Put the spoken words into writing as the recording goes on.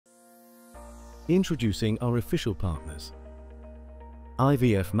Introducing our official partners.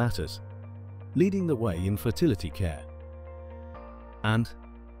 IVF Matters, leading the way in fertility care. And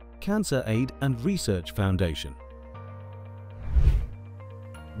Cancer Aid and Research Foundation.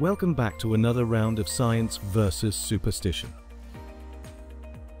 Welcome back to another round of Science versus Superstition.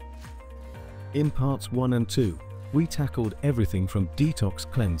 In parts 1 and 2, we tackled everything from detox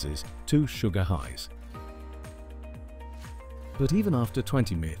cleanses to sugar highs. But even after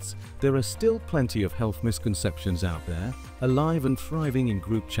 20 myths, there are still plenty of health misconceptions out there, alive and thriving in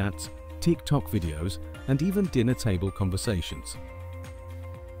group chats, TikTok videos, and even dinner table conversations.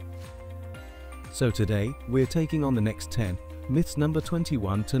 So today, we're taking on the next 10, myths number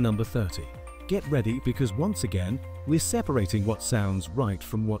 21 to number 30. Get ready because once again, we're separating what sounds right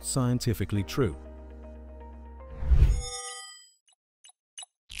from what's scientifically true.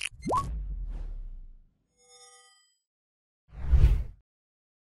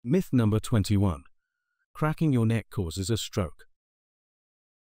 Myth number 21. Cracking your neck causes a stroke.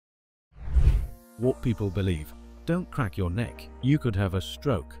 What people believe: don't crack your neck, you could have a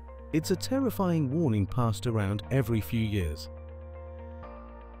stroke. It's a terrifying warning passed around every few years.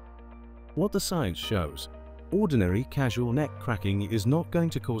 What the science shows: ordinary casual neck cracking is not going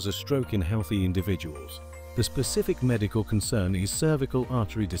to cause a stroke in healthy individuals. The specific medical concern is cervical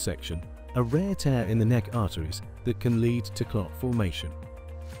artery dissection, a rare tear in the neck arteries that can lead to clot formation.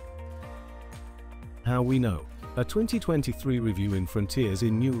 How we know. A 2023 review in Frontiers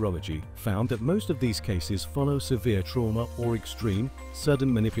in Neurology found that most of these cases follow severe trauma or extreme,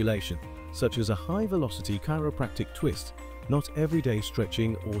 sudden manipulation, such as a high-velocity chiropractic twist, not everyday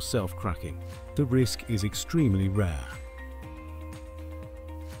stretching or self-cracking. The risk is extremely rare.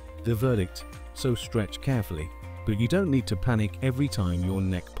 The verdict: so stretch carefully, but you don't need to panic every time your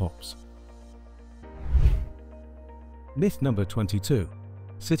neck pops. Myth number 22.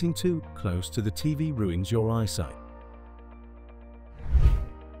 Sitting too close to the TV ruins your eyesight.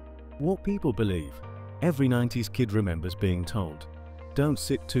 What people believe. Every 90s kid remembers being told, don't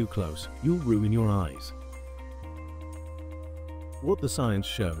sit too close, you'll ruin your eyes. What the science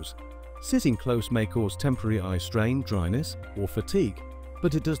shows. Sitting close may cause temporary eye strain, dryness, or fatigue,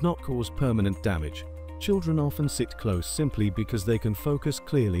 but it does not cause permanent damage. Children often sit close simply because they can focus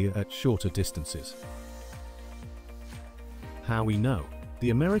clearly at shorter distances. How we know. The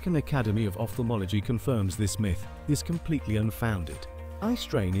American Academy of Ophthalmology confirms this myth is completely unfounded. Eye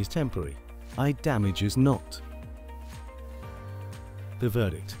strain is temporary, eye damage is not. The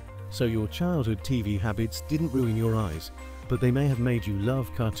verdict: so your childhood TV habits didn't ruin your eyes, but they may have made you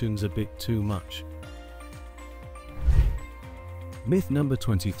love cartoons a bit too much. Myth number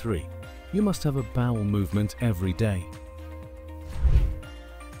 23. You must have a bowel movement every day.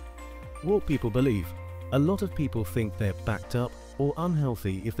 What people believe. A lot of people think they're backed up or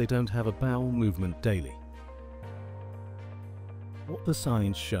unhealthy if they don't have a bowel movement daily. What the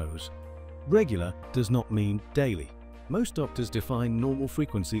science shows. Regular does not mean daily. Most doctors define normal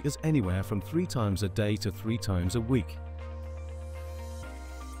frequency as anywhere from 3 times a day to 3 times a week.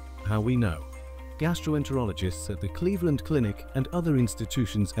 How we know. Gastroenterologists at the Cleveland Clinic and other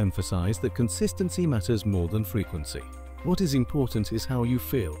institutions emphasize that consistency matters more than frequency. What is important is how you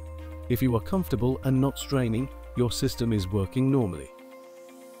feel. If you are comfortable and not straining, your system is working normally.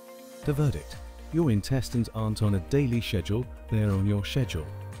 The verdict: your intestines aren't on a daily schedule, they're on your schedule.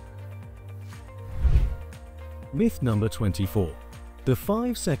 Myth number 24. The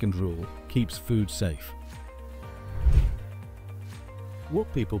 5-second rule keeps food safe.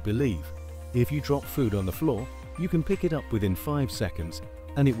 What people believe. If you drop food on the floor, you can pick it up within 5 seconds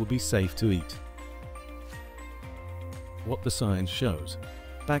and it will be safe to eat. What the science shows.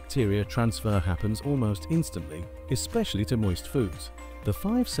 Bacteria transfer happens almost instantly, especially to moist foods. The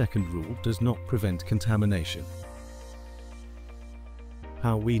 5-second rule does not prevent contamination.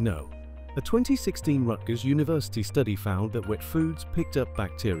 How we know. A 2016 Rutgers University study found that wet foods picked up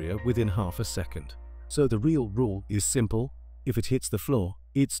bacteria within half a second. So the real rule is simple: if it hits the floor,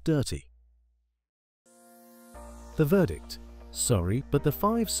 it's dirty. The verdict: sorry, but the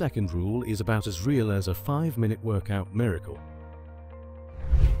 5-second rule is about as real as a 5-minute workout miracle.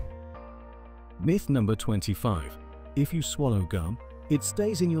 Myth number 25. If you swallow gum, it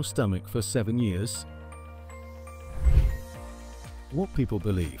stays in your stomach for 7 years. What people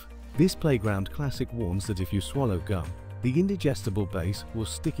believe. This playground classic warns that if you swallow gum, the indigestible base will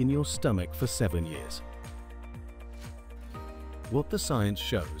stick in your stomach for 7 years. What the science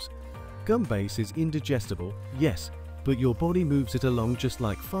shows. Gum base is indigestible, yes, but your body moves it along just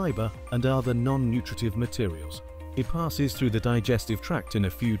like fiber and other non-nutritive materials. It passes through the digestive tract in a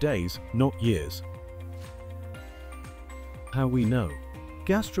few days, not years. How we know.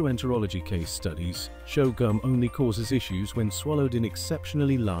 Gastroenterology case studies show gum only causes issues when swallowed in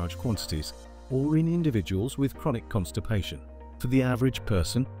exceptionally large quantities or in individuals with chronic constipation. For the average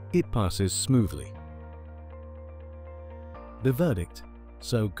person, it passes smoothly. The verdict: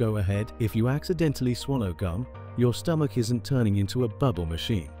 so go ahead, if you accidentally swallow gum, your stomach isn't turning into a bubble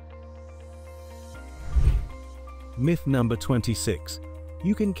machine. Myth number 26.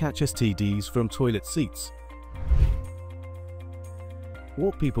 You can catch STDs from toilet seats.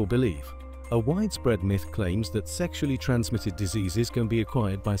 What people believe. A widespread myth claims that sexually transmitted diseases can be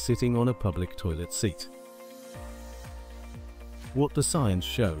acquired by sitting on a public toilet seat. What the science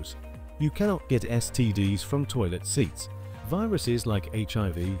shows. You cannot get STDs from toilet seats. Viruses like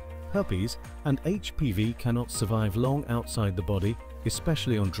HIV, herpes, and HPV cannot survive long outside the body,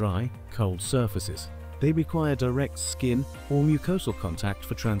 especially on dry, cold surfaces. They require direct skin or mucosal contact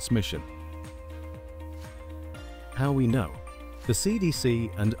for transmission. How we know. The CDC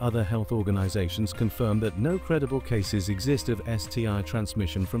and other health organizations confirm that no credible cases exist of STI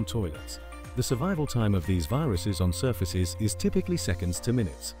transmission from toilets. The survival time of these viruses on surfaces is typically seconds to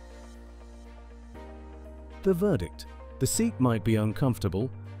minutes. The verdict: the seat might be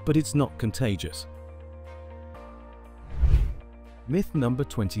uncomfortable, but it's not contagious. Myth number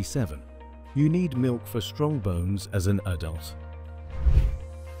 27. You need milk for strong bones as an adult.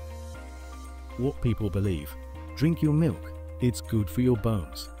 What people believe. Drink your milk. It's good for your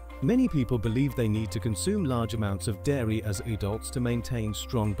bones. Many people believe they need to consume large amounts of dairy as adults to maintain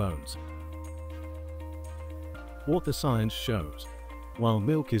strong bones. What the science shows. While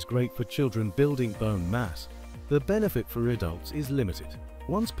milk is great for children building bone mass, the benefit for adults is limited.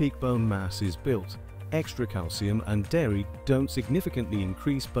 Once peak bone mass is built, extra calcium and dairy don't significantly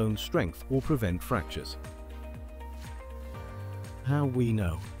increase bone strength or prevent fractures. How we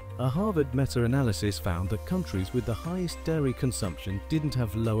know. A Harvard meta-analysis found that countries with the highest dairy consumption didn't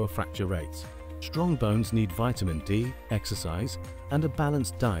have lower fracture rates. Strong bones need vitamin D, exercise, and a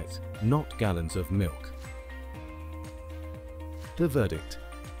balanced diet, not gallons of milk. The verdict: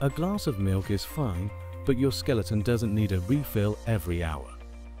 a glass of milk is fine, but your skeleton doesn't need a refill every hour.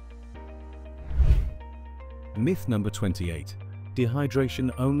 Myth number 28.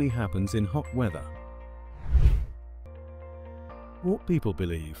 Dehydration only happens in hot weather. What people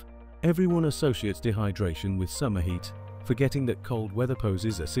believe. Everyone associates dehydration with summer heat, forgetting that cold weather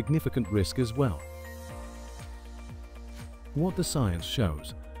poses a significant risk as well. What the science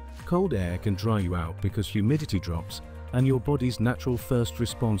shows. Cold air can dry you out because humidity drops and your body's natural thirst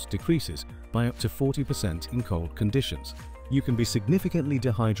response decreases by up to 40% in cold conditions. You can be significantly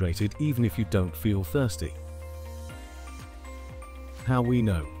dehydrated even if you don't feel thirsty. How we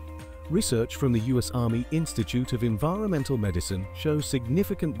know. Research from the US Army Institute of Environmental Medicine shows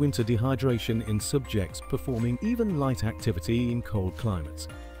significant winter dehydration in subjects performing even light activity in cold climates.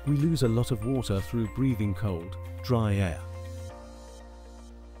 We lose a lot of water through breathing cold, dry air.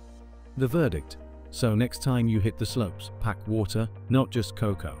 The verdict: so next time you hit the slopes, pack water, not just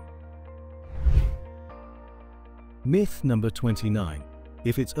cocoa. Myth number 29.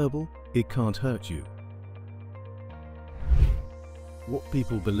 If it's herbal, it can't hurt you. What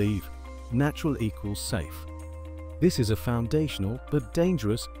people believe. Natural equals safe. This is a foundational but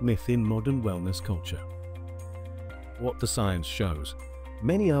dangerous myth in modern wellness culture. What the science shows.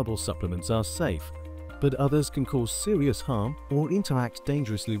 Many herbal supplements are safe, but others can cause serious harm or interact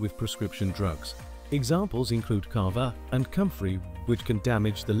dangerously with prescription drugs. Examples include kava and comfrey, which can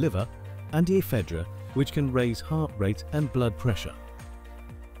damage the liver, and ephedra, which can raise heart rate and blood pressure.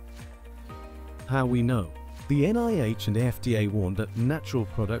 How we know. The NIH and FDA warn that natural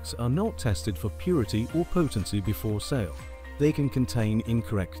products are not tested for purity or potency before sale. They can contain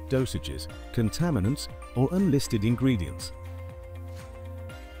incorrect dosages, contaminants, or unlisted ingredients.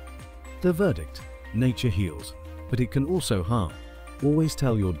 The verdict: nature heals, but it can also harm. Always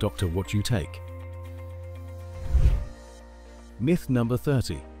tell your doctor what you take. Myth number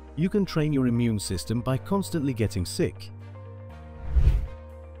 30. You can train your immune system by constantly getting sick.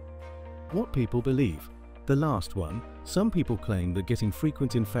 What people believe. The last one, some people claim that getting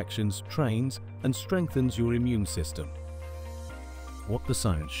frequent infections trains and strengthens your immune system. What the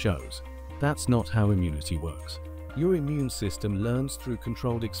science shows. That's not how immunity works. Your immune system learns through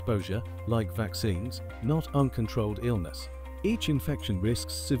controlled exposure, like vaccines, not uncontrolled illness. Each infection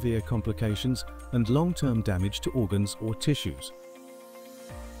risks severe complications and long-term damage to organs or tissues.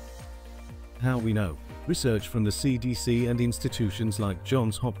 How we know. Research from the CDC and institutions like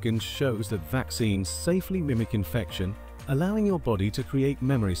Johns Hopkins shows that vaccines safely mimic infection, allowing your body to create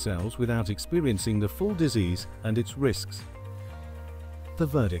memory cells without experiencing the full disease and its risks. The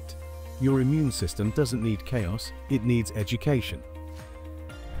verdict: your immune system doesn't need chaos, it needs education.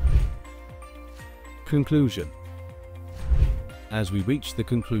 Conclusion. As we reach the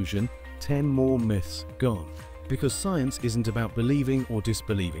conclusion, 10 more myths gone. Because science isn't about believing or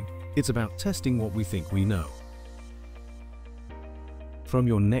disbelieving, it's about testing what we think we know. From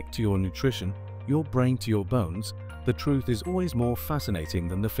your neck to your nutrition, your brain to your bones, the truth is always more fascinating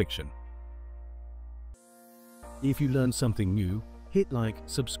than the fiction. If you learned something new, hit like,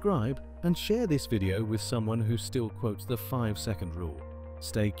 subscribe, and share this video with someone who still quotes the 5-second rule.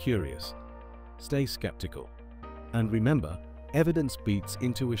 Stay curious, stay skeptical, and remember, evidence beats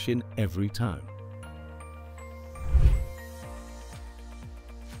intuition every time.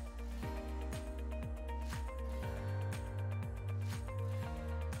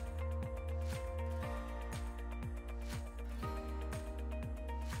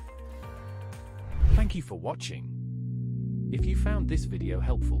 Thank you for watching. If you found this video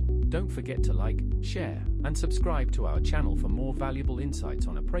helpful, don't forget to like, share, and subscribe to our channel for more valuable insights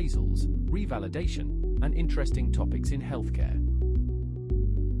on appraisals, revalidation, and interesting topics in healthcare.